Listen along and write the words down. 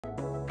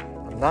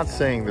not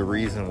saying the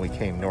reason we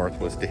came north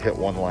was to hit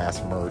one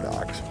last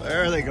Murdoch's.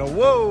 There they go.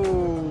 Whoa!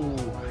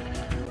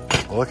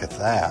 Look at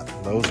that.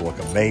 Those look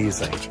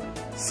amazing.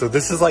 So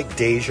this is like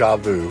deja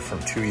vu from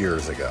 2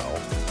 years ago.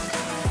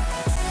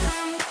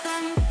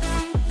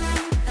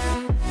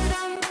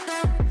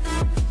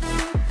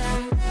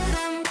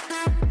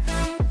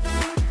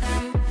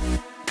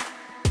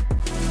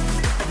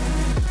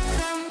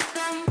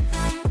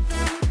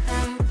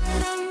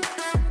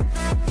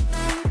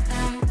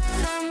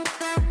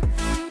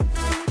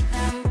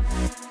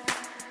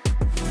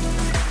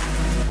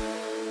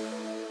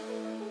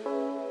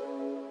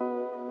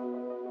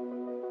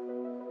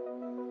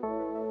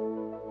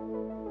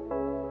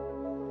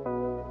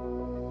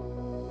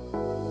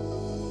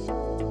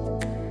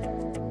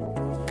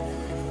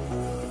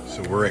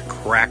 So we're at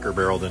Cracker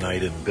Barrel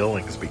tonight in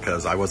Billings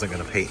because I wasn't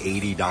going to pay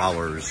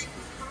 $80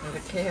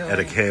 at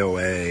a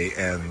KOA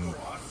and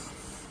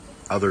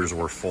others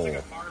were full.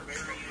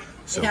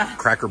 So yeah.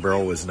 Cracker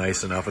Barrel was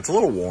nice enough. It's a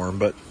little warm,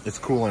 but it's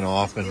cooling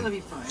off. And, it'll be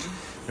fine.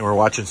 And we're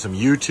watching some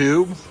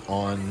YouTube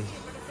on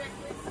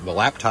the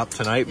laptop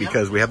tonight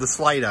because we have the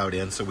slide out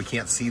in so we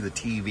can't see the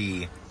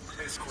TV.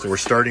 So we're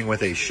starting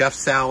with a chef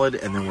salad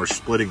and then we're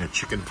splitting a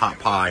chicken pot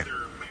pie.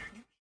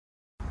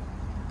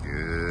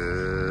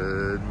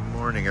 Good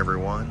morning,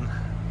 everyone.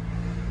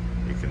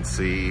 You can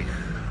see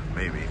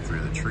maybe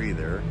through the tree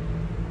there.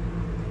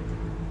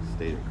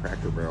 Stayed at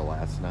Cracker Barrel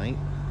last night.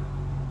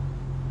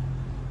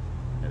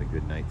 Had a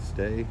good night's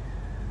stay. It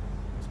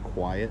was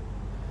quiet.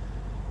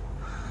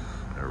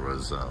 There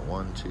was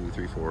 1, 2,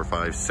 3, 4,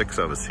 5, 6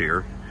 of us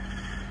here.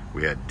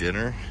 We had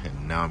dinner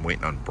and now I'm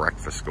waiting on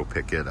breakfast to go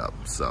pick it up.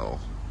 So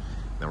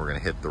then we're gonna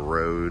hit the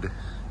road,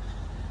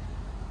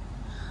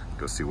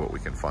 go see what we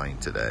can find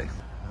today.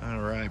 All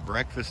right,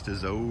 breakfast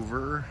is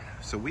over.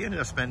 So we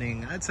ended up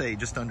spending, I'd say,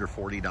 just under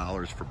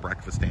 $40 for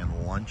breakfast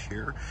and lunch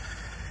here,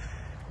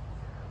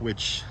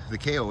 which the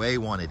KOA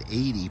wanted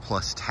 $80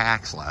 plus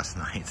tax last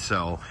night.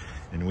 So,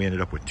 and we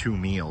ended up with 2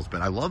 meals.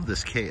 But I love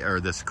this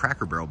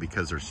Cracker Barrel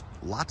because there's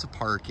lots of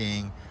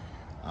parking.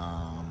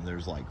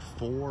 There's like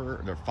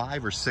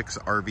 5 or 6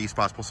 RV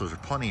spots, so there's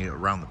plenty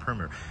around the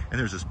perimeter. And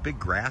there's this big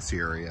grassy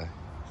area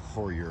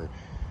for your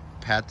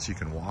pets. You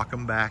can walk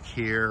them back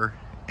here.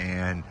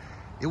 And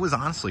it was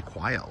honestly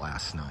quiet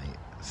last night.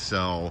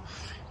 So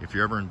if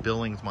you're ever in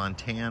Billings,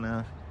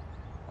 Montana,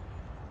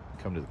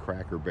 come to the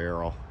Cracker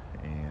Barrel.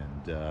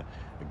 And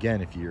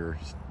again, if you're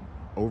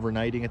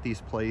overnighting at these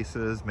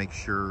places, make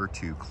sure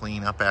to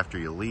clean up after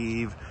you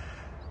leave,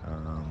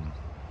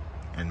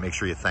 and make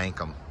sure you thank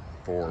them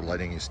for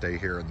letting you stay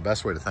here. And the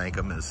best way to thank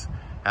them is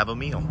have a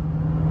meal.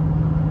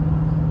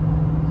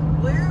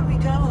 Where are we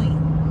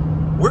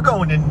going? We're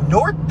going to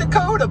North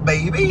Dakota,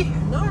 baby.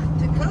 North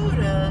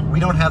Dakota? We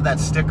don't have that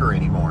sticker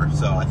anymore,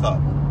 so I thought,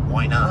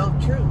 why not?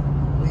 Oh, true.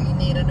 We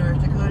need a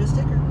North Dakota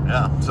sticker.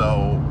 Yeah,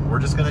 so we're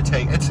just gonna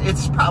take,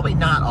 it's probably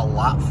not a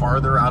lot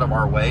farther out of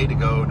our way to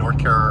go North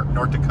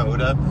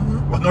Dakota.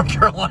 Mm-hmm. Well, North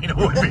Carolina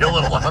would be a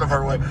little out of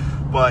our way,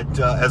 but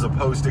as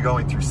opposed to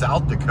going through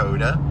South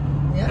Dakota.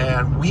 Yeah.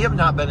 And we have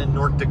not been in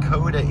North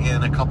Dakota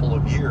in a couple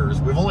of years.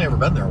 We've only ever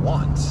been there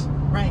once.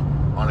 Right.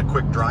 On a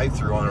quick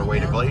drive-through on our way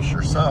to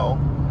Glacier, so.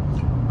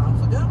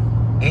 Off we go.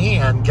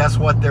 And guess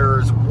what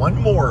there's one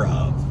more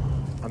of?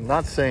 I'm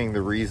not saying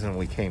the reason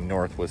we came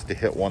north was to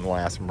hit one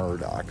last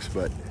Murdoch's,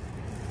 but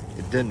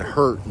it didn't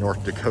hurt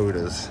North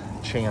Dakota's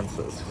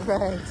chances.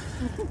 Right.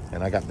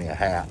 And I got me a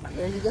hat.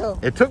 There you go.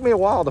 It took me a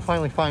while to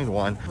finally find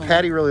one. Right.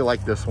 Patty really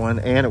liked this one,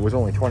 and it was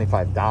only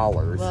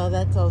 $25. Well,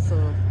 that's also...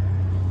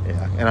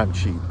 Yeah, and I'm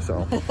cheap,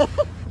 so.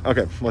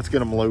 Okay, let's get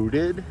them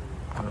loaded.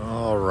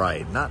 All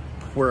right, not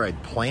where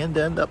I'd planned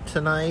to end up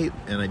tonight,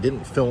 and I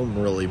didn't film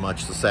really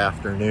much this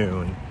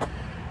afternoon.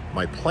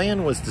 My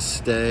plan was to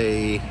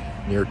stay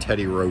near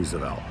Teddy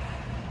Roosevelt,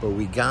 but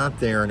we got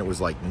there and it was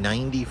like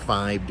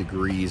 95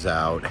 degrees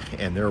out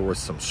and there was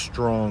some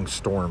strong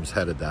storms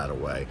headed that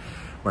way.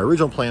 My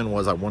original plan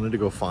was I wanted to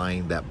go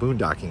find that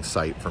boondocking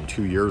site from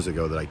 2 years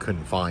ago that I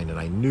couldn't find, and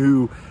I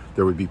knew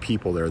there would be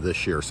people there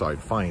this year, so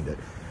I'd find it.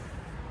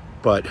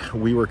 But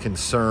we were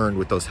concerned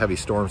with those heavy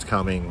storms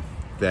coming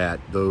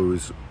that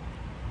those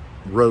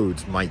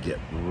roads might get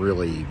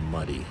really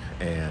muddy.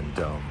 And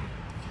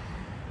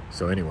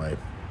so anyway,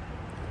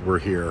 we're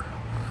here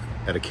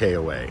at a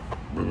KOA.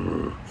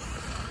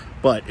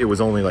 But it was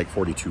only like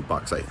 42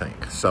 bucks, I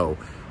think. So,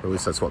 or at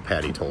least that's what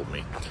Patty told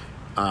me.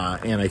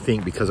 And I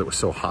think because it was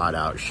so hot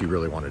out, she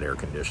really wanted air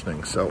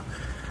conditioning. So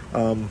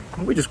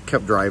we just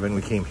kept driving.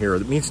 We came here.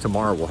 It means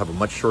tomorrow we'll have a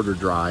much shorter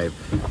drive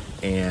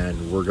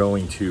and we're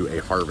going to a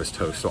harvest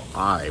host. So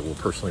I will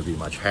personally be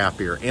much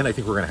happier. And I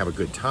think we're going to have a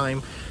good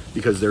time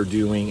because they're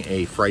doing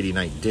a Friday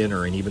night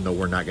dinner. And even though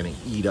we're not going to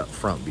eat up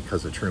front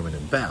because of Truman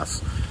and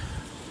Bess,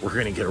 we're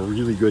going to get a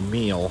really good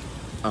meal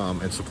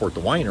and support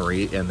the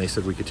winery. And they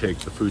said we could take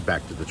the food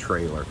back to the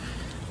trailer.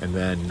 And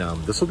then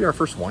this will be our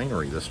first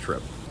winery this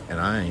trip. And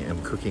I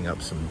am cooking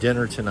up some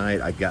dinner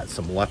tonight. I've got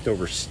some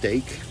leftover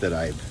steak that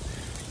I've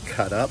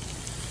cut up.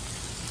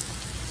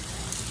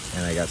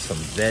 And I got some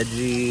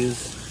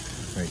veggies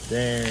right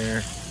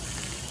there.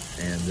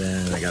 And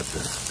then I got the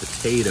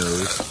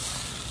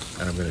potatoes,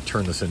 and I'm gonna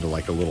turn this into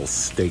like a little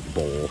steak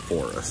bowl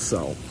for us.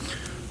 So,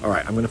 all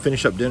right, I'm gonna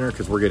finish up dinner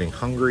because we're getting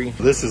hungry.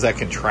 This is that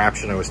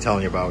contraption I was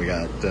telling you about. We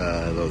got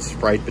those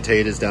fried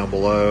potatoes down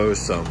below,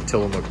 some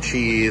Tillamook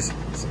cheese,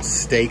 some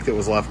steak that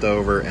was left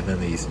over, and then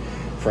these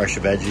fresh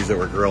veggies that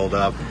were grilled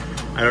up.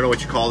 I don't know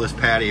what you call this,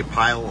 Patty, a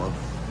pile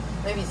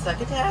of... Maybe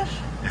succotash?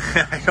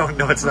 I don't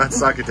know, it's not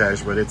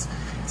succotash, but it's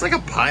like a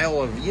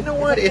pile of, you know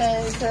what?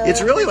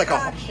 It's really like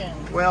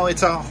well,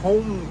 it's a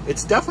home,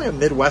 it's definitely a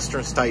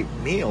Midwestern type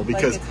meal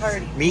because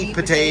like meat,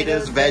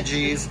 potatoes,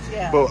 veggies,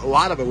 yeah. But a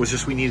lot of it was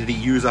just we needed to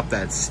use up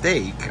that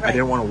steak. Right. I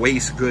didn't want to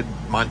waste good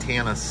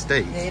Montana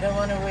steak. Yeah, you don't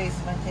want to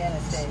waste Montana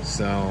steak.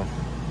 So,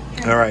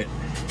 all right,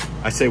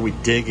 I say we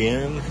dig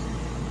in,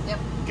 yep.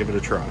 Give it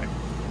a try.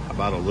 How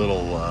about a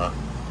little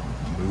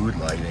mood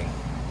lighting?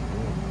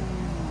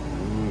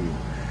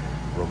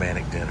 Ooh,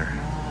 romantic dinner.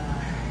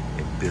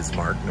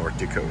 Bismarck, North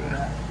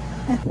Dakota.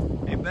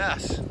 Hey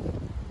Bess,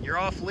 you're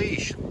off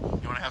leash. You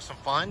want to have some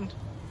fun?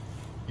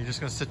 You're just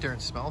gonna sit there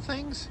and smell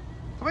things?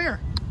 Come here,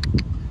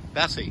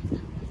 Bessie.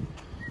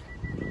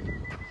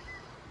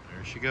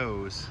 There she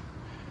goes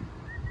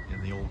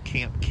in the old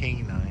Camp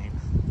Canine.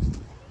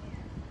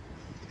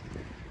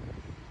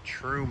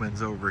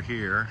 Truman's over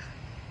here.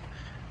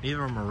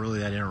 Neither of them are really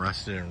that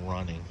interested in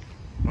running.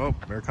 Oh,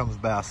 there comes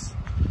Bess.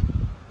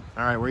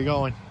 All right, where you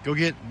going? Go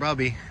get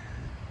Bubby.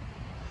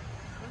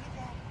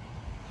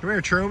 Come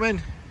here,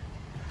 Truman.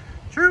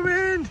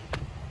 Truman!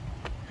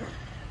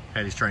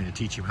 Patty's trying to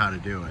teach him how to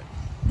do it.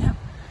 No.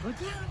 Go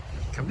down.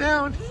 Come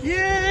down.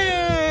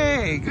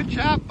 Yay! Good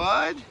job,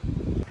 bud.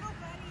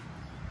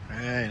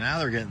 Hey, now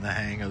they're getting the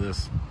hang of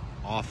this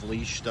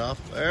off-leash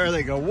stuff. There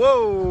they go.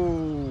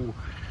 Whoa!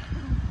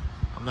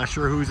 I'm not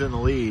sure who's in the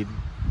lead.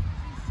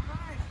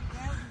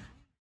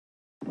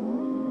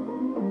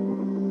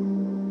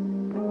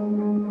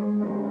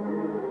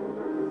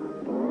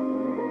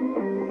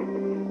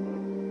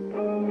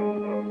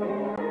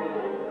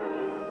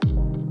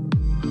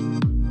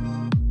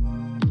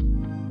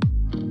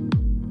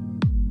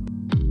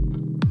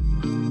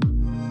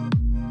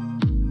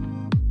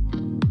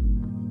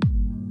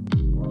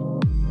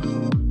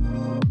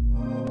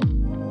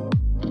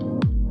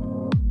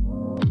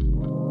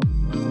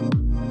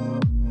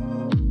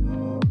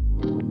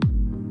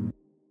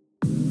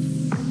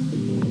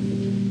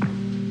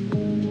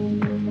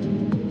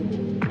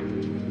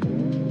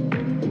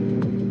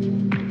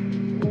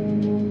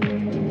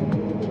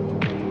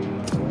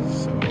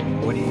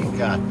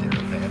 Got there,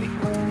 Patty?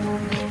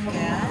 We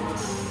got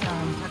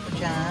some Taco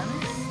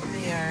John's.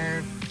 They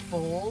are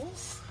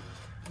bowls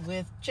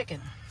with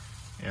chicken.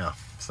 Yeah,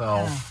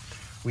 so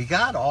we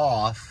got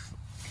off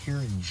here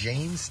in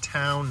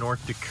Jamestown,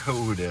 North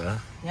Dakota.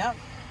 Yep.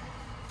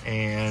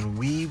 And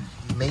we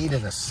made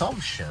an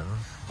assumption.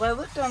 Well, I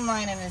looked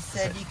online and it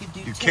said you could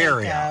do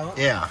takeout.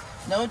 Yeah.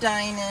 No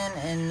dine-in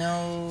and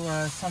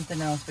no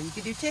something else, but you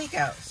could do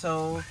takeout.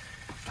 So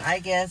I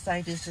guess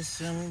I just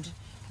assumed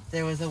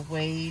there was a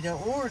way to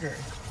order.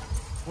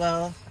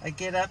 Well, I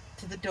get up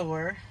to the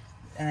door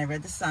and I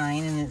read the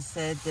sign and it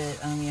said that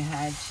you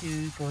had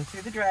to go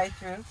through the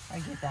drive-thru. I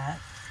get that.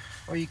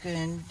 Or you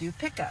can do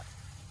pickup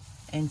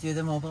and do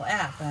the mobile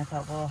app. And I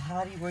thought, well,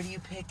 where do you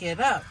pick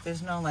it up?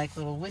 There's no like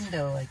little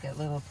window like at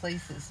little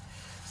places.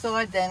 So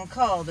I then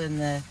called and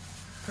the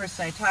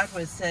person I talked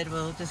with said,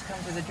 well, just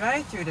come to the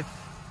drive-thru to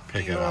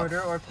pick your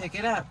order or pick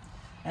it up.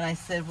 And I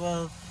said,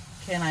 well,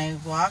 can I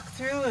walk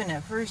through? And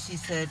at first he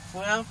said,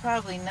 well,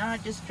 probably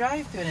not, just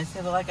drive through. And I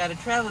said, well, I got a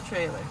travel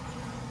trailer.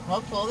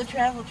 Well, pull the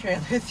travel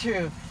trailer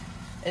through.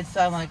 And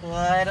so I'm like, well,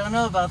 I don't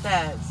know about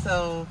that.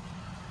 So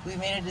we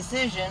made a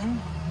decision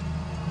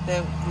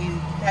that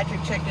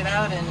Patrick checked it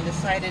out and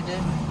decided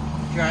to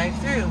drive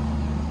through.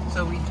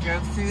 So we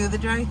drove through the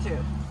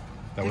drive-through.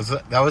 That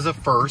was a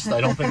first.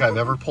 I don't think I've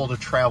ever pulled a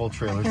travel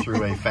trailer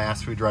through a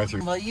fast food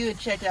drive-thru. Well, you had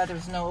checked out there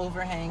was no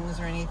overhangs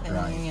or anything,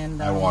 right.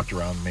 And I walked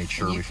around and made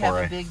sure and before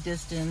kept a big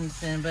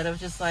distance, but it was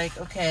just like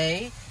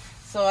okay.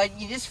 So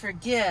you just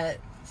forget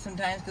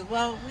sometimes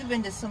because we've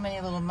been to so many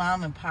little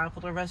mom and pop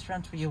little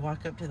restaurants where you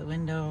walk up to the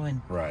window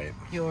and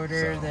you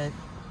order that.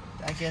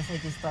 I guess I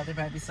just thought there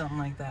might be something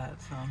like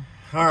that. So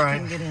all right,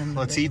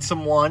 let's eat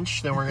some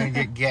lunch. Then we're gonna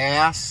get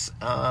gas.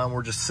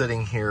 We're just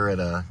sitting here at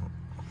a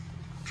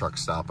truck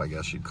stop, I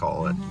guess you'd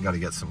call it. Got to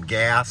get some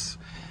gas,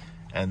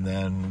 and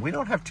then we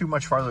don't have too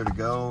much farther to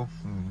go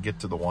and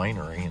get to the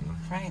winery.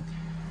 And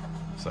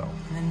so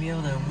and then be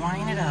able to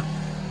wine it up.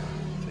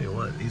 Tell you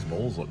what, these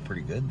bowls look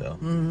pretty good though.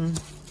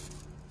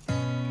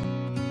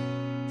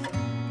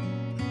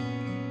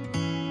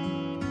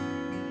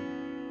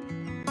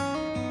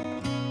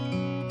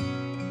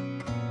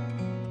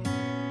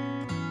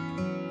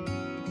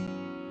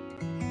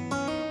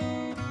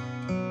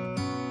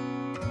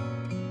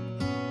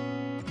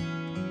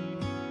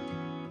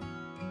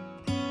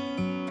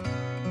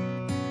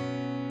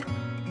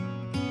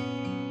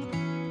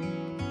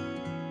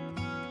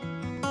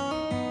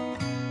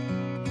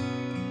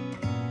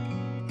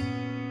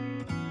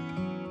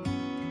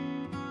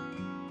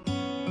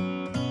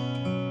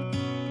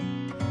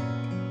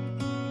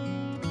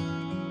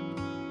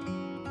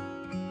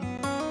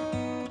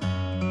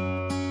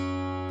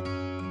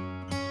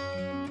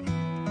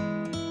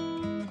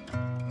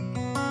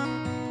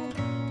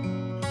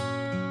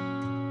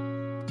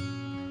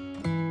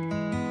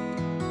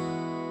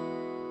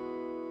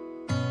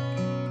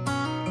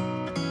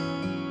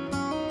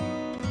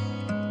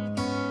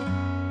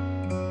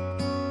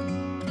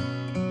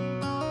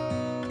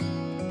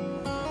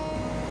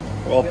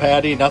 Well,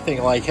 Patty,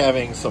 nothing like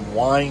having some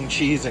wine,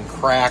 cheese, and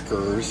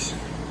crackers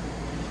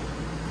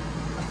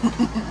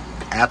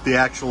at the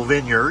actual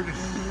vineyard.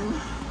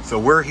 So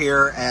we're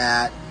here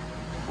at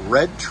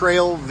Red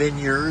Trail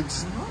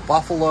Vineyards,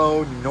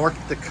 Buffalo,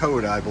 North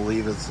Dakota, I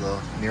believe is the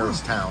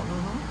nearest town.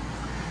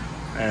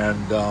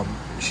 And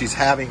she's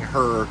having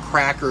her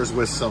crackers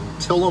with some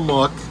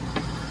Tillamook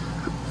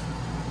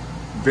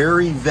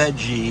very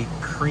veggie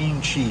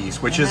cream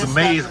cheese, which is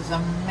amazing.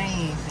 Stuff is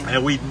amazing.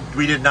 And we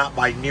did not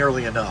buy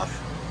nearly enough.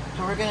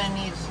 So we're gonna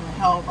need some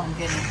help on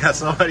getting. Yeah,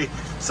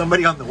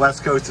 somebody on the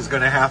West Coast is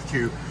gonna have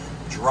to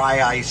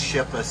dry ice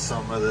ship us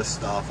some of this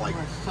stuff. Like,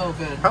 we're so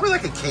good. Probably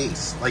like a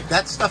case. Like,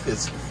 that stuff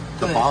is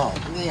the Good. bomb.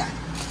 Yeah.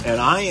 And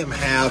I am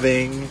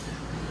having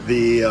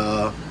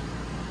the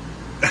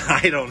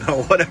I don't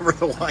know, whatever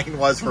the wine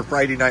was for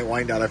Friday night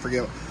wine down. I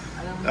forget.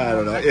 I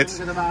don't know.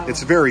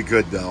 It's very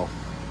good though.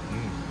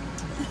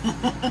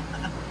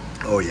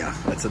 Oh yeah,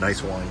 that's a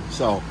nice wine.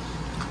 So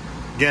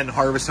again,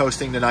 harvest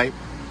hosting tonight.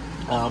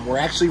 We're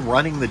actually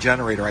running the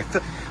generator. I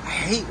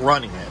hate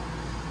running it.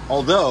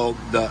 Although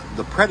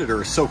the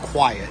Predator is so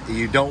quiet,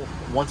 you don't.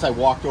 Once I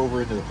walked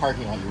over into the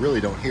parking lot, you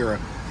really don't hear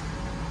it.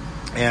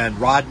 And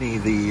Rodney,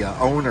 the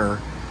owner,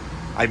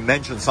 I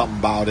mentioned something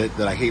about it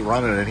that I hate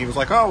running it, and he was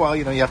like, "Oh well,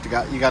 you got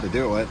to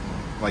do it."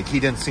 Like, he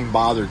didn't seem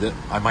bothered that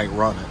I might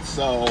run it.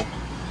 So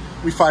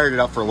we fired it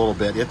up for a little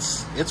bit.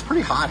 It's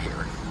pretty hot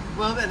here.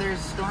 Well, there's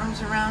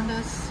storms around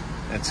us,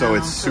 and so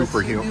it's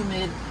super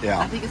humid. Yeah,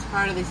 I think it's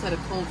part of, they said, a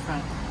cold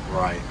front.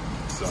 Right.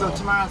 So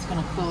tomorrow it's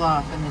going to cool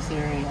off in this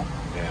area.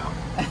 Yeah.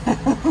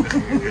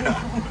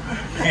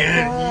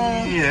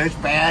 Yeah, it's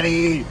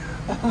Patty.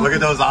 Look at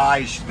those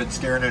eyes. She's been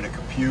staring at a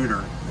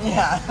computer.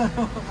 Yeah.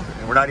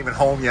 And we're not even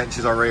home yet, and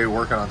she's already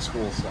working on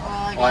school stuff.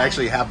 Well, I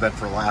actually have been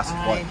for the last,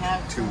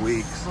 2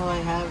 weeks? Well, I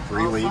have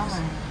 3 weeks.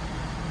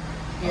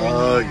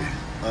 Ugh.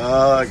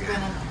 It's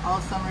been an all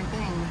summer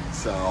thing.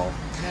 So,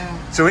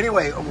 yeah. So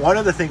anyway, one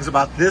of the things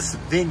about this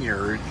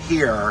vineyard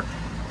here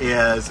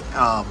is,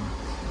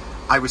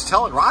 I was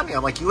telling Rodney,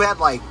 I'm like, you had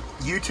like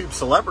YouTube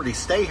celebrities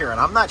stay here, and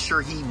I'm not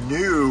sure he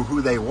knew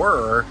who they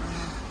were,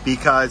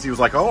 because he was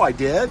like, "Oh, I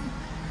did."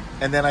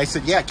 And then I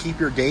said, "Yeah, keep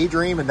your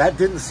daydream," and that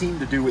didn't seem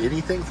to do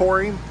anything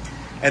for him.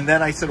 And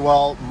then I said,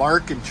 "Well,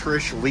 Mark and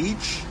Trish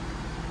Leach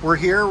were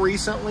here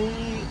recently,"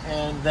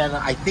 and then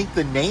I think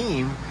the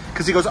name,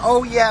 because he goes,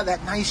 "Oh yeah,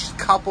 that nice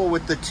couple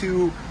with the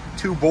two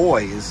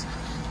boys,"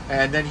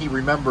 and then he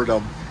remembered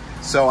them.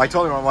 So I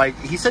told him, I'm like,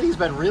 he said he's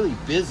been really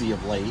busy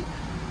of late.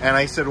 And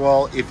I said,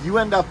 well, if you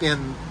end up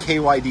in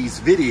KYD's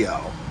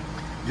video,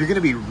 you're going to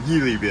be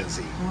really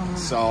busy.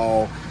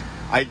 So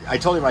I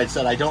told him, I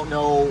said, I don't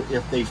know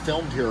if they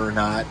filmed here or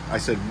not. I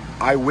said,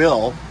 I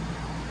will.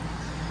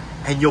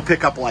 And you'll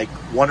pick up like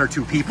 1 or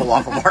 2 people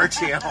off of our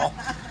channel,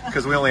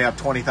 because we only have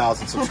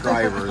 20,000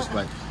 subscribers.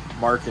 But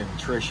Mark and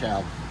Trish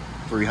have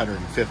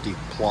 350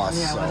 plus,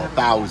 so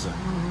 1,000.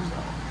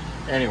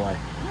 So anyway,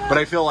 but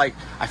I feel like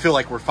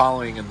we're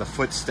following in the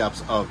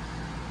footsteps of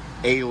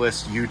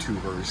A-list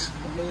YouTubers.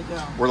 There you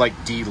go. We're like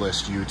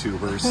D-list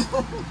YouTubers.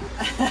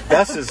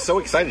 Bess is so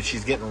excited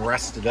she's getting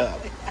rested up.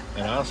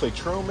 And honestly,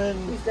 Truman.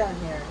 He's down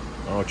here.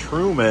 Oh,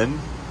 Truman.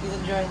 He's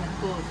enjoying the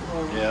cool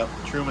floor. Yep,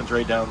 Truman's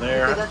right down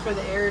there. Because that's where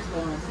the air is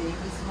going. See,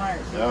 he's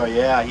smart. See? Oh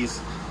yeah, he's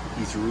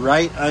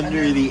right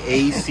under the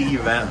AC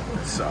vent.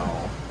 So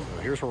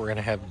here's where we're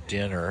gonna have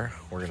dinner.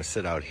 We're gonna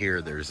sit out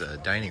here. There's a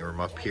dining room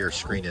up here,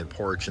 screened-in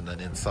porch, and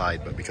then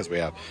inside. But because we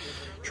have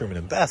Truman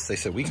and Bess, they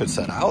said we could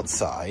sit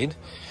outside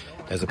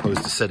as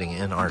opposed to sitting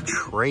in our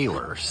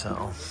trailer.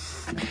 So,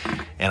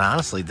 and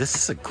honestly, this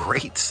is a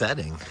great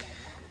setting.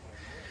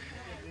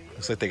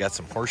 Looks like they got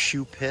some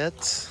horseshoe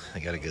pits,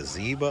 they got a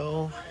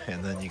gazebo,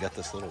 and then you got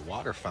this little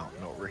water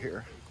fountain over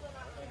here.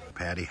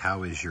 Patty,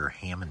 how is your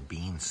ham and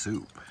bean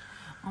soup?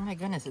 Oh my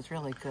goodness, it's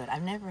really good.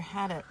 I've never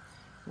had it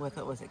with,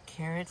 what was it,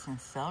 carrots and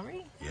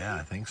celery? Yeah,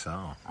 I think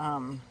so.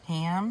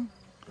 Ham,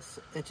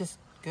 it's just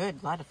good,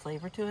 a lot of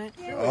flavor to it.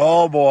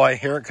 Oh boy,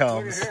 here it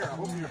comes. Here, I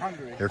hope you're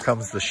hungry. Here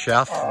comes the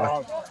chef.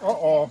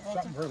 Uh-oh,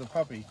 something for the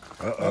puppy.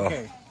 Uh-oh.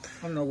 Okay,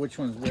 I don't know which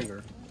one's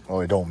bigger.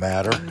 Oh, it don't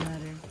matter.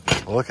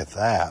 Look at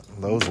that.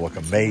 Those look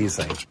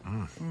amazing.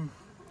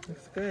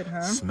 Looks good,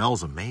 huh?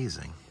 Smells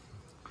amazing.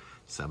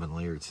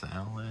 7-layered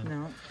salad.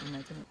 No, I'm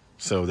not gonna...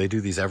 So they do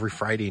these every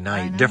Friday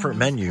night. know, Different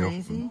that's menu.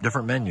 crazy.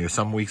 Different menu.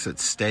 Some weeks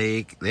it's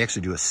steak. They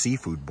actually do a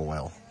seafood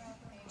boil.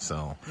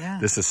 So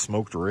this is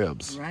smoked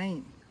ribs.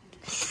 Right.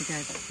 You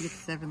get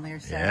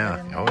 7-layer salad. Yeah.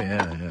 In there. Oh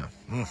yeah,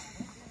 yeah.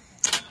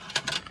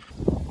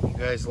 You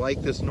guys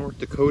like this North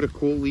Dakota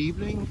cool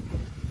evening?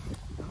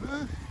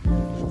 Just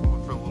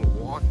going for a little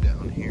walk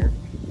down here.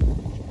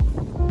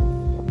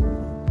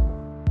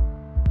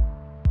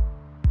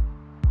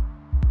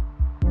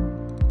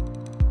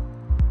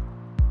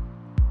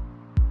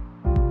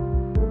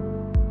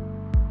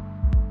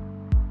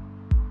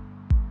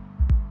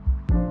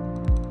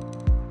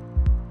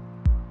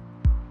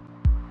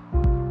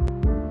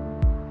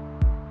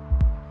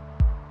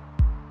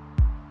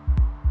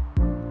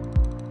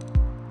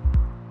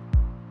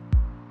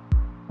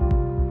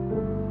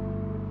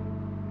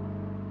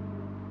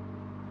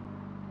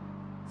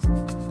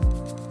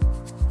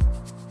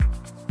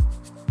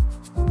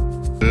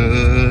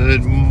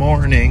 Good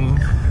morning.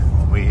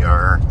 We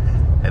are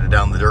headed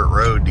down the dirt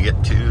road to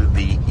get to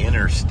the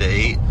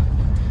interstate.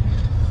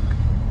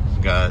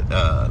 Got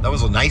that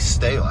was a nice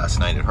day last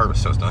night at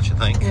Harvest Host, don't you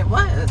think? It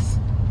was.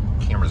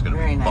 Camera's gonna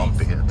Very be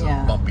bumpy. nice. It's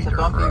a bumpy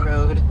dirt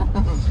road.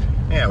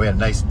 Yeah, we had a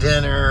nice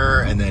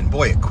dinner, and then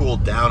boy, it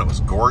cooled down. It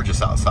was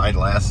gorgeous outside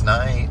last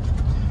night.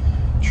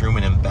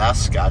 Truman and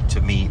Bess got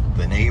to meet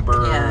the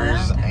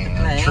neighbors,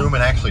 and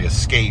Truman actually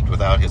escaped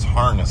without his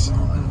harness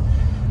on,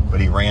 but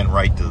he ran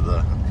right to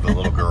the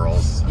little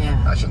girls.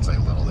 Yeah. I shouldn't say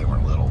little; they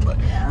weren't little, but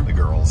the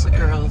girls. The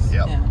girls.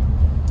 Yep. Yeah.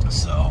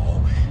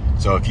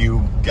 So if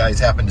you guys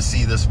happen to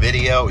see this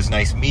video, it was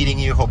nice meeting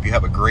you. Hope you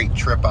have a great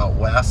trip out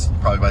west.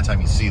 Probably by the time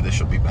you see this,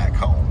 you'll be back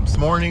home. This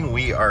morning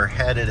we are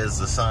headed, as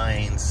the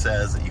sign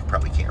says that you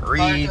probably can't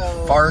read.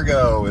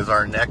 Fargo is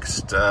our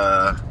next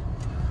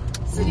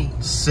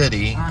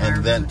city,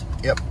 and then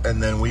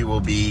and then we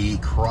will be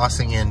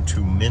crossing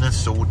into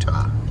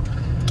Minnesota,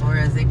 or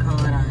as they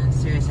call it on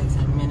Sirius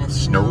XM,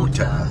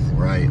 Minnesota.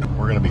 Right.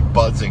 We're going to be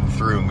buzzing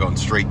through and going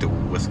straight to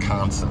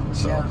Wisconsin.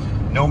 So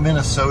no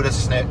Minnesota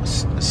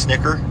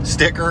sticker.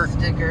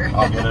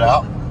 I'll get it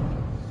out.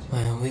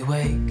 When we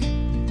wake,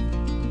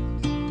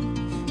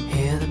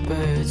 hear the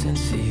birds and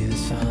see the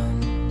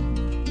sun.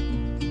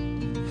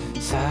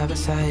 Side by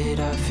side,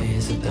 our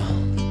fears are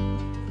done.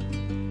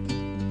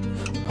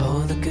 All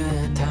the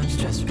good times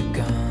just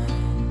begun.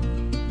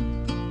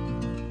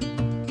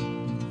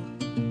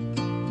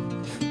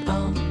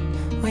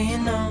 We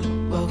know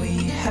what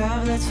we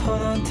have, let's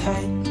hold on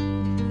tight.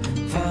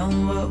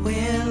 Found what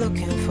we're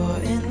looking for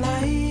in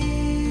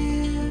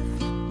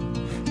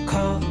life.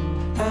 Call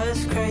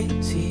us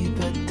crazy,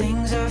 but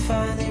things are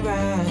finally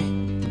right.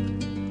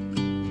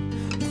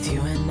 With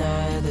you and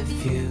I, the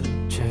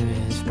future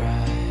is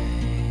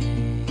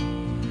bright.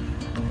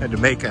 Had to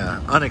make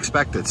an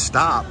unexpected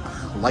stop.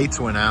 Lights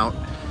went out,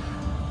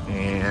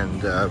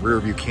 and rear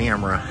view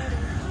camera,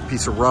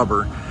 piece of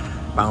rubber,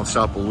 bounced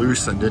up,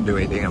 loosened, didn't do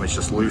any damage,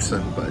 just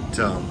loosened, but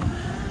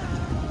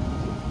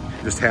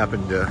just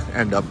happened to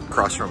end up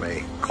across from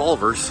a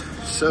Culver's.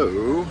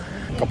 So,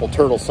 a couple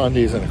turtle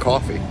sundaes and a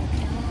coffee.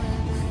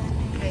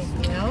 Okay,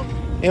 help.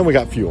 And we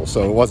got fuel,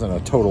 so it wasn't a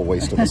total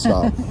waste of a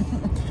stop.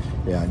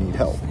 Yeah, I need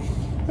help.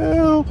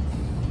 Help!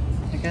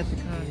 I got the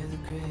coffee.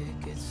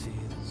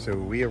 So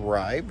we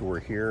arrived. We're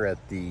here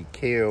at the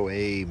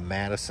KOA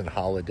Madison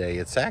holiday.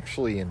 It's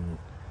actually in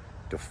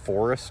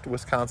DeForest,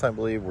 Wisconsin, I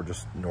believe. We're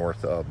just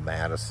north of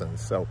Madison.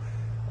 So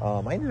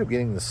I ended up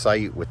getting the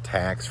site with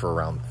tax for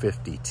around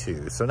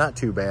 $52. So not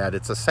too bad.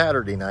 It's a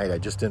Saturday night. I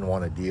just didn't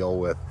want to deal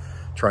with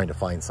trying to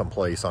find some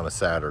place on a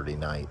Saturday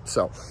night.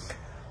 So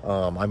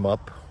I'm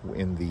up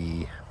in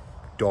the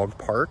dog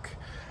park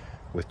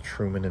with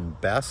Truman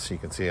and Bess. You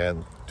can see I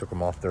took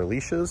them off their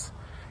leashes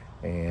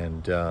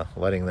and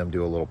letting them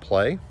do a little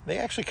play. They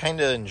actually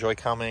kind of enjoy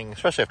coming,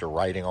 especially after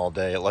riding all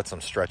day. It lets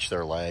them stretch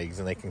their legs,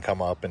 and they can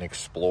come up and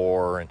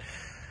explore and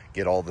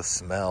get all the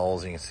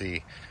smells. You can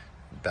see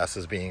Bess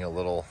is being a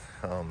little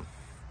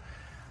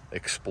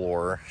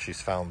explorer. She's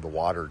found the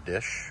water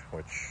dish,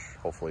 which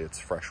hopefully it's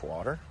fresh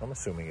water. I'm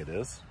assuming it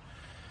is.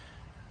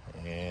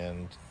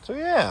 And so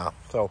yeah,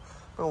 so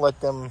I'm gonna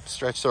let them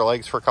stretch their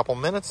legs for a couple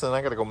minutes, and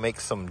I gotta go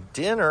make some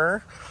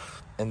dinner.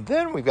 And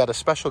then we've got a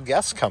special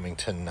guest coming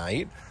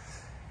tonight.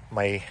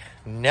 My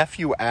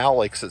nephew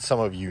Alex, that some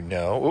of you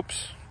know,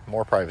 oops,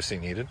 more privacy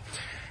needed.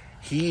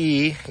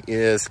 He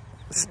is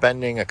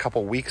spending a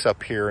couple weeks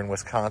up here in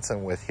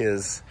Wisconsin with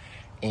his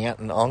aunt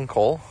and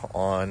uncle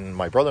on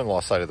my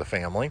brother-in-law's side of the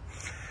family.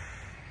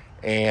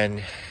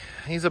 And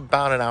he's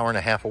about an hour and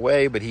a half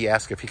away, but he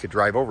asked if he could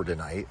drive over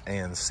tonight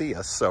and see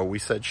us. So we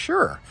said,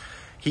 sure.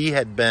 He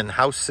had been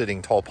house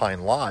sitting Tall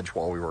Pine Lodge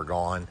while we were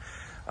gone.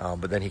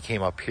 But then he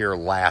came up here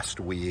last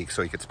week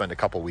so he could spend a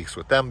couple weeks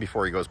with them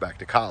before he goes back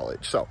to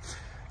college. So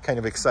kind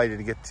of excited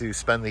to get to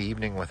spend the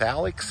evening with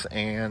Alex.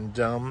 And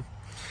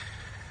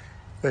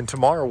then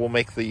tomorrow we'll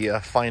make the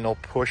final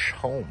push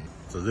home.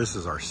 So this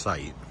is our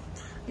site.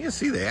 You can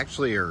see they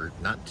actually are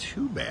not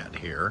too bad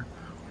here.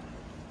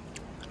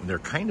 They're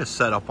kind of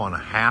set up on a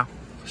half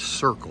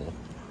circle,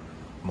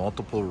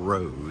 multiple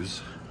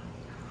rows.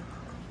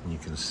 And you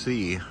can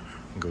see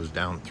it goes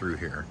down through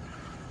here.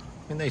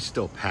 And they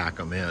still pack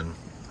them in.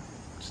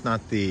 It's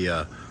not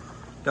the,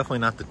 definitely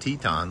not the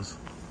Tetons.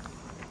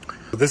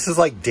 This is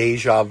like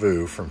deja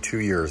vu from 2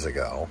 years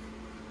ago.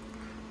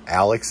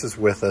 Alex is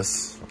with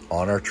us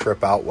on our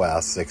trip out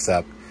west,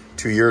 except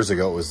 2 years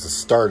ago it was the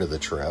start of the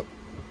trip.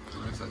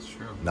 Yes, that's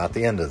true. Not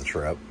the end of the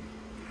trip.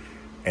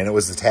 And it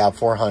was the Tab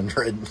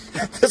 400.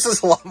 This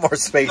is a lot more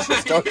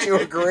spacious, don't you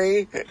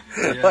agree?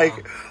 Yeah.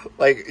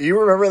 Like you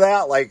remember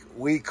that? Like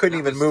we couldn't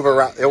even move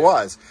around. It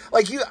was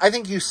like I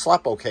think you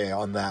slept okay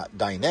on that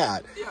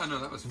dinette. Yeah, no,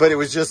 that was. But it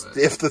was just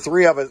if the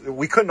three of us,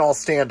 we couldn't all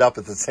stand up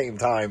at the same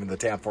time in the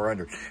Tab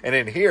 400. And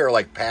in here,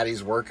 like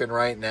Patty's working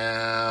right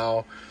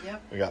now.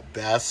 Yep. We got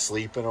Bess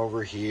sleeping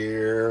over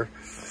here.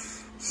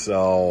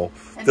 So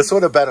this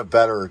would have been a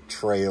better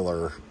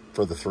trailer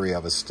for the three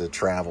of us to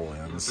travel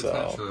in. So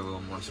potentially a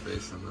little more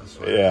space than this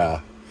one. Yeah.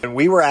 And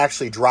we were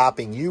actually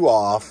dropping you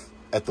off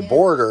at the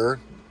border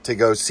to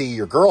go see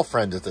your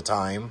girlfriend at the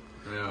time,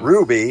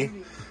 Ruby.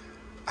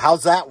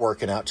 How's that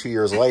working out 2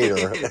 years later?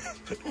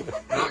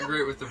 Not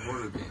great with the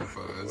border being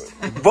closed.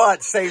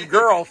 But same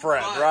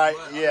girlfriend, right?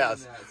 But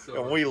Yes. That,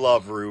 and we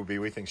love Ruby.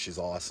 We think she's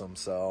awesome.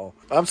 So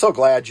I'm so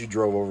glad you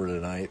drove over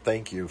tonight.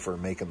 Thank you for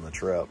making the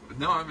trip.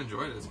 No, I've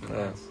enjoyed it. It's been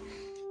nice.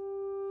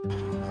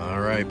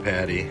 All right,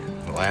 Patty.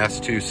 The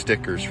last 2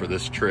 stickers for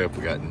this trip.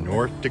 We got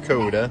North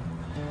Dakota.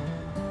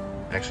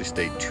 Actually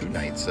stayed 2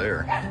 nights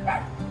there.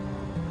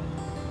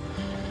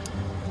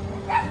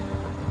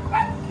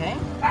 Okay.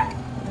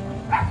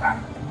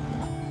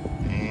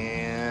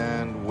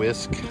 And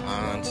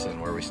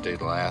Wisconsin, where we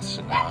stayed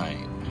last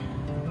night.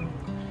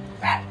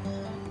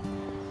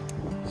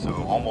 So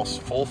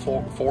almost 4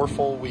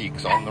 full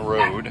weeks on the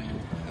road.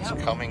 It's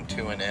coming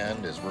to an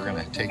end as we're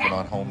going to take it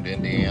on home to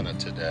Indiana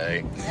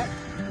today. Yep.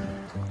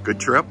 Good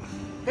trip.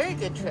 Very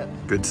good trip.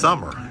 Good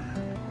summer.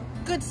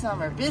 Good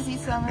summer. Busy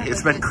summer.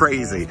 It's been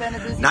crazy. It's been a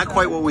busy Not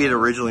quite summer. what we had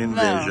originally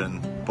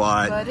envisioned,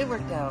 But it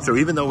worked out. so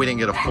even though we didn't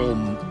get a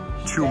full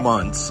 2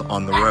 months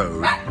on the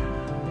road,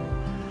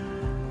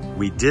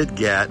 we did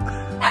get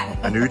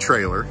a new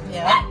trailer.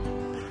 Yeah.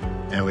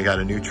 And we got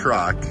a new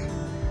truck.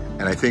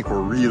 And I think we're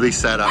really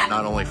set up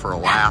not only for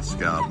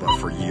Alaska, but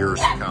for years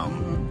to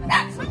come.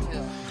 I think so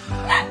too.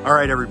 All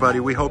right, everybody,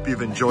 we hope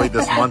you've enjoyed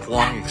this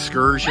month-long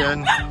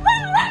excursion.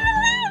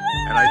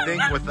 And I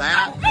think with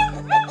that,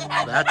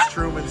 that's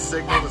Truman's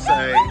signal to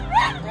say,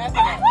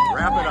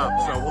 wrap it up.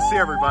 So we'll see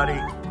everybody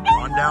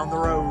on down the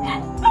road.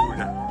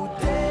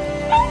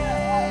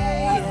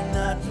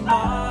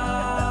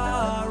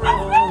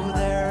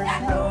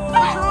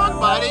 What's wrong,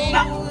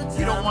 buddy?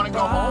 You don't want to go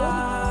home?